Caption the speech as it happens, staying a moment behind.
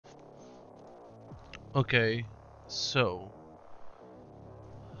Okay, so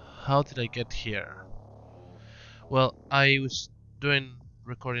how did I get here? Well, I was doing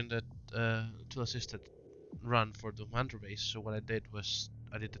recording that tool assisted run for the Commander base. So what I did was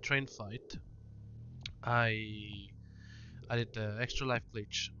I did the train fight. I I did the extra life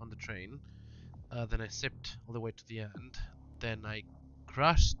glitch on the train. Then I zipped all the way to the end. Then I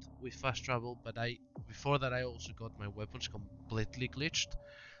crashed with fast travel, but before that I also got my weapons completely glitched.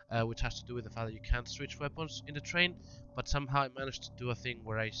 Which has to do with the fact that you can't switch weapons in the train, but somehow I managed to do a thing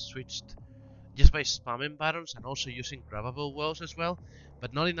where I switched just by spamming buttons and also using grabbable walls as well,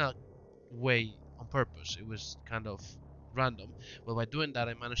 but not in a way on purpose. It was kind of random. Well, by doing that,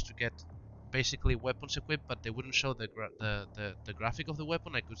 I managed to get basically weapons equipped, but they wouldn't show the graphic of the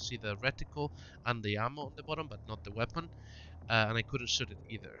weapon. I could see the reticle and the ammo on the bottom, but not the weapon, and I couldn't shoot it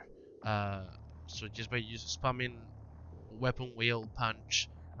either. So just by using spamming weapon wheel punch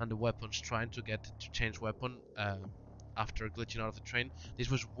and the weapons trying to get to change weapon after glitching out of the train. This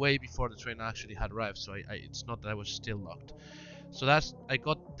was way before the train actually had arrived, so it's not that I was still locked. So I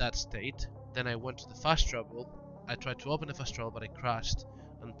got that state. Then I went to the fast travel. I tried to open the fast travel, but I crashed.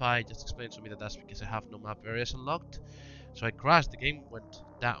 And Pi just explained to me that that's because I have no map areas unlocked. So I crashed. The game went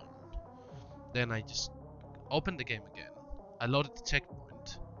down. Then I just opened the game again. I loaded the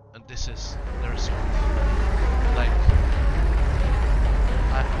checkpoint, and this is the result. Like,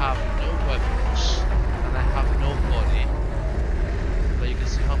 I have no weapons and I have no body, but you can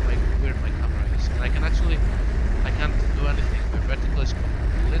see how weird my camera is, and I can't do anything. My vertical is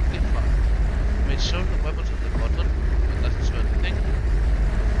completely flat. I mean, it shows the weapons at the bottom, but doesn't show anything.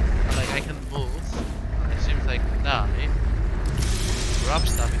 And like I can move, and it seems like die, grab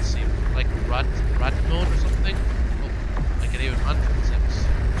stuff. It seems like rat mode or something. Oh, I can even run from things. I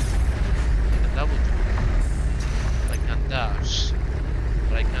can double jump. I can dash.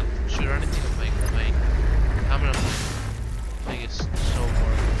 But I can't shoot or anything on my camera thing is so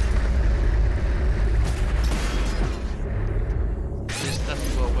horrible. This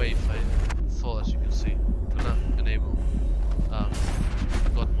doesn't go away if I fall, as you can see. I'm gonna enable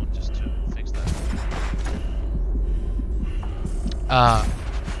God mode just to fix that. I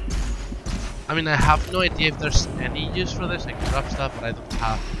mean, I have no idea if there's any use for this. I can drop stuff, but I don't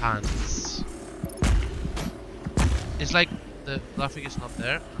have hands. It's like the graphic is not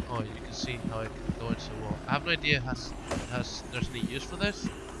there. Oh, you can see how I can go into the wall. I have no idea there's any use for this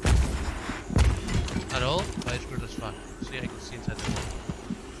at all, but it's weird as fuck. See, I can see inside the wall.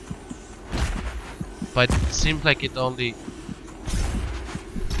 But it seems like it doesn't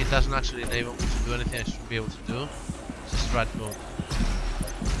actually enable me to do anything I should be able to do. It's just rat mode.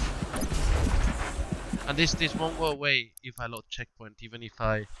 And this won't go away if I load checkpoint, even if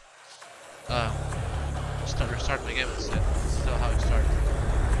I restart my game instead. It's still how it started.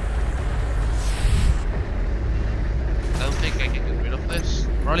 I don't think I can get rid of this.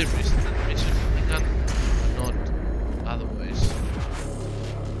 Probably reset animation if I can, but not otherwise.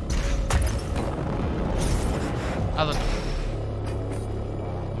 I don't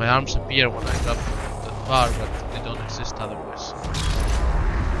know. My arms appear when I grab the bar, but they don't exist otherwise.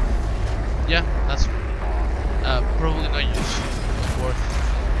 Yeah, that's probably not useful.